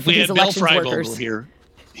bad for these elections workers.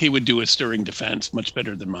 he would do a stirring defense much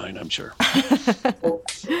better than mine, I'm sure.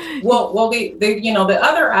 Well, the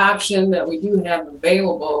other option that we do have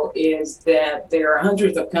available is that there are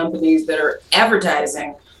hundreds of companies that are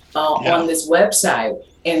advertising on this website.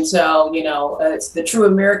 And so, it's the true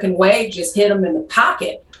American way, just hit them in the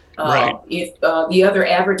pocket. Right. If the other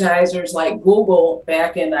advertisers like Google,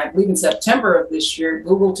 back in, I believe in September of this year,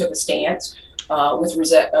 Google took a stance with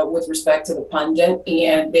respect to the pundit,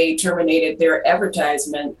 and they terminated their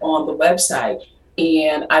advertisement on the website.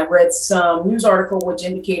 And I read some news article which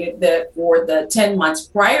indicated that for the 10 months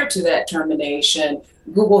prior to that termination,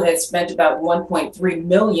 Google had spent about 1.3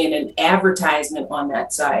 million in advertisement on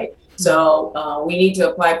that site. So we need to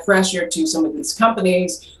apply pressure to some of these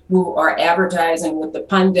companies who are advertising with the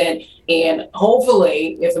pundit. And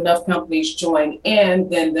hopefully, if enough companies join in,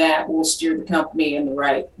 then that will steer the company in the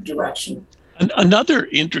right direction. Another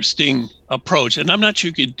interesting approach, and I'm not sure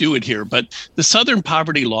you could do it here, but the Southern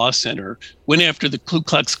Poverty Law Center went after the Ku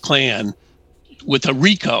Klux Klan with a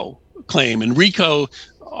RICO claim. And RICO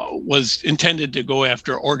was intended to go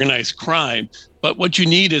after organized crime. But what you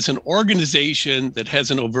need is an organization that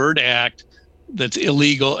has an overt act that's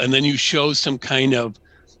illegal, and then you show some kind of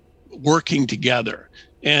working together.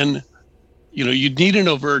 And, you'd need an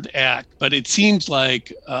overt act, but it seems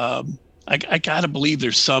like I got to believe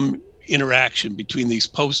there's some interaction between these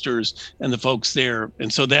posters and the folks there.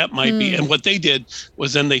 And so that might be, and what they did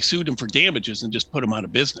was then they sued him for damages and just put him out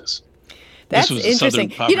of business. That's interesting.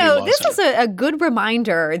 This is a good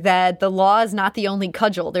reminder that the law is not the only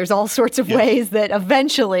cudgel. There's all sorts of ways that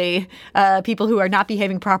eventually people who are not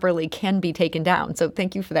behaving properly can be taken down. So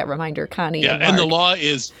thank you for that reminder, Connie. Yeah, and the law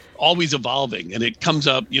is always evolving, and it comes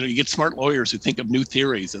up, you get smart lawyers who think of new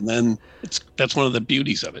theories, and then that's one of the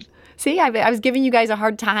beauties of it. See, I was giving you guys a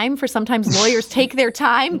hard time for sometimes lawyers take their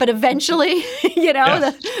time, but eventually,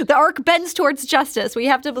 the arc bends towards justice. We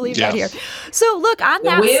have to believe that here. So look, on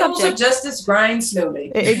that subject. The wheels of justice grind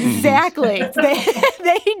slowly. Exactly.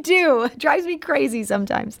 They do. It drives me crazy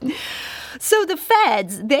sometimes. So the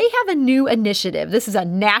feds, they have a new initiative. This is a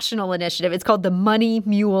national initiative. It's called the Money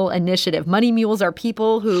Mule Initiative. Money mules are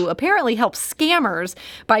people who apparently help scammers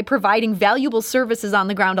by providing valuable services on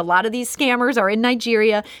the ground. A lot of these scammers are in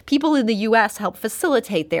Nigeria. People in the U.S. help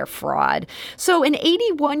facilitate their fraud. So an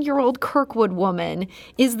 81-year-old Kirkwood woman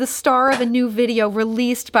is the star of a new video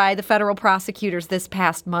released by the federal prosecutors this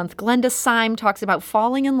past month. Glenda Syme talks about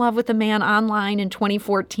falling in love with a man online in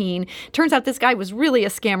 2014. Turns out this guy was really a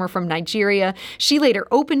scammer from Nigeria. She later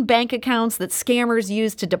opened bank accounts that scammers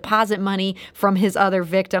used to deposit money from his other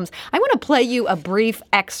victims. I want to play you a brief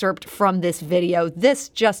excerpt from this video. This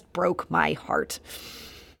just broke my heart.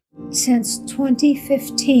 Since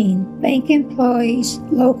 2015, bank employees,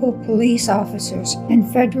 local police officers,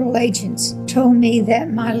 and federal agents told me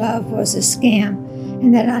that my love was a scam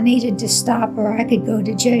and that I needed to stop or I could go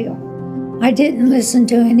to jail. I didn't listen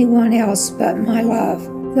to anyone else but my love.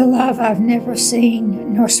 The love I've never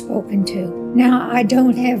seen nor spoken to. Now I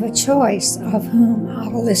don't have a choice of whom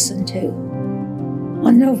I'll listen to.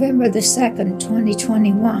 On November the 2nd,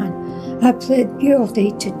 2021, I pled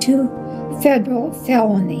guilty to 2 federal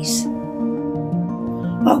felonies.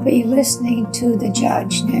 I'll be listening to the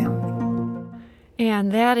judge now.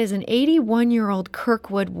 And that is an 81-year-old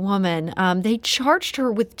Kirkwood woman. They charged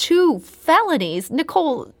her with 2 felonies.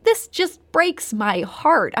 Nicole, this just breaks my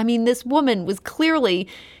heart. I mean, this woman was clearly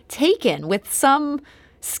taken with some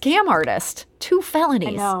scam artist. 2 felonies.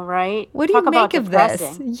 I know, right? What do you make of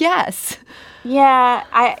this? Yes. Yeah,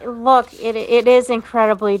 it is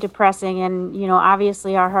incredibly depressing. And,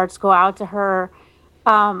 obviously our hearts go out to her.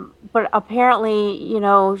 But apparently,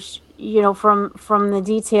 from the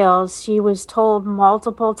details, she was told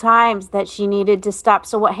multiple times that she needed to stop.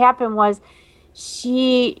 So what happened was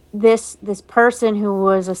this person who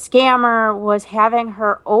was a scammer was having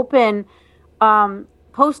her open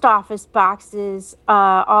post office boxes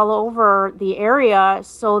all over the area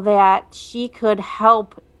so that she could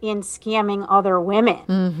help in scamming other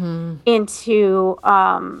women into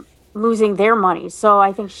losing their money. So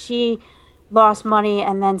I think she lost money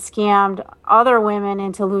and then scammed other women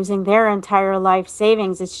into losing their entire life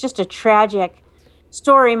savings. It's just a tragic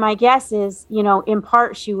story. My guess is, in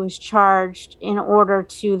part she was charged in order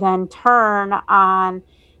to then turn on,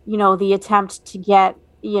 the attempt to get,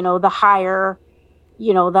 the higher,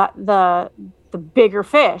 the bigger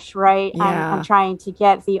fish, right? Yeah. I'm trying to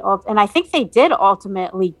get and I think they did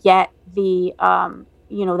ultimately get the,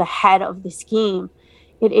 the head of the scheme.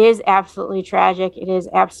 It is absolutely tragic. It is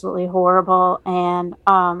absolutely horrible. And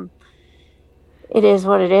It is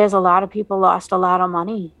what it is. A lot of people lost a lot of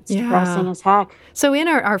money. It's depressing as heck. So in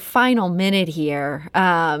our final minute here,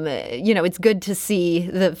 it's good to see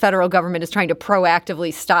the federal government is trying to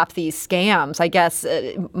proactively stop these scams. I guess,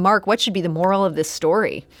 Mark, what should be the moral of this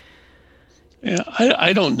story? Yeah,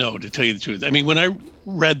 I don't know, to tell you the truth. I mean, when I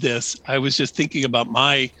read this, I was just thinking about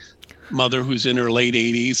my mother, who's in her late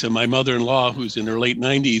 80s, and my mother-in-law, who's in her late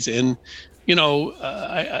 90s. And,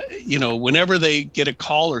 whenever they get a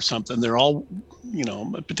call or something, they're all,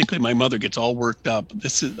 particularly my mother gets all worked up.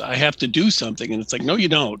 I have to do something. And it's like, no, you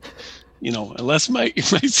don't. Unless my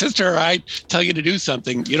sister or I tell you to do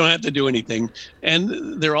something, you don't have to do anything.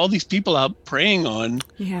 And there are all these people out preying on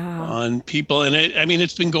people. And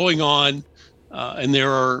it's been going on. And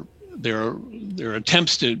there are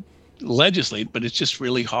attempts to legislate, but it's just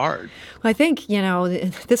really hard. Well, I think,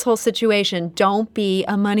 this whole situation, don't be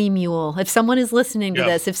a money mule. If someone is listening to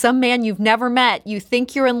this, if some man you've never met, you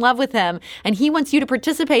think you're in love with him, and he wants you to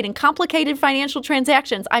participate in complicated financial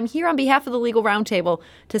transactions, I'm here on behalf of the Legal Roundtable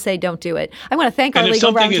to say don't do it. I want to thank our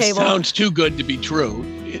Legal Roundtable. And if something sounds too good to be true,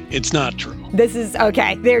 it's not true. This is,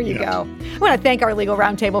 okay, there you go. I want to thank our Legal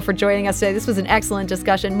Roundtable for joining us today. This was an excellent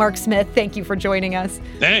discussion. Mark Smith, thank you for joining us.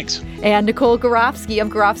 Thanks. And Nicole Gorofsky of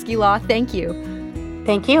Gorofsky Law, thank you.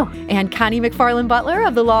 Thank you. And Connie McFarland Butler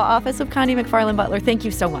of the Law Office of Connie McFarland Butler, thank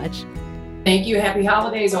you so much. Thank you. Happy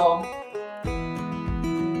holidays, all.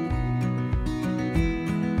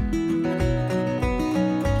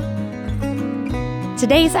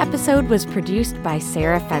 Today's episode was produced by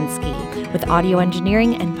Sarah Fensky, with audio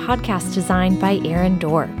engineering and podcast design by Aaron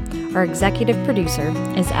Dorr. Our executive producer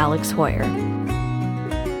is Alex Hoyer.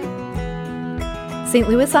 St.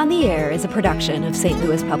 Louis on the Air is a production of St.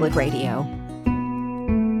 Louis Public Radio.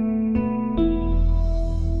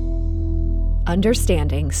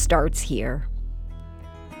 Understanding starts here.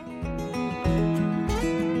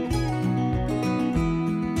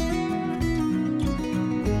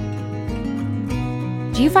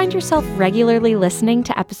 Do you find yourself regularly listening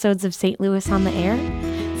to episodes of St. Louis on the Air?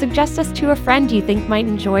 Suggest us to a friend you think might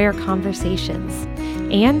enjoy our conversations.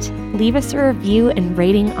 And leave us a review and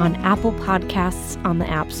rating on Apple Podcasts on the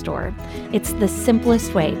App Store. It's the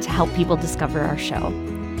simplest way to help people discover our show.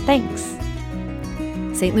 Thanks.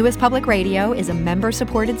 St. Louis Public Radio is a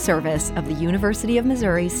member-supported service of the University of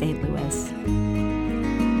Missouri, St. Louis.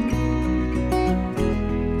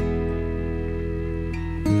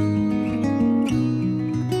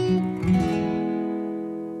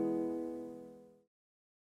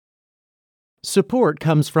 Support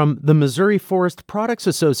comes from the Missouri Forest Products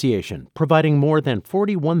Association, providing more than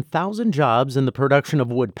 41,000 jobs in the production of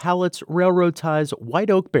wood pallets, railroad ties, white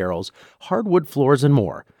oak barrels, hardwood floors, and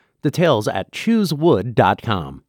more. Details at choosewood.com.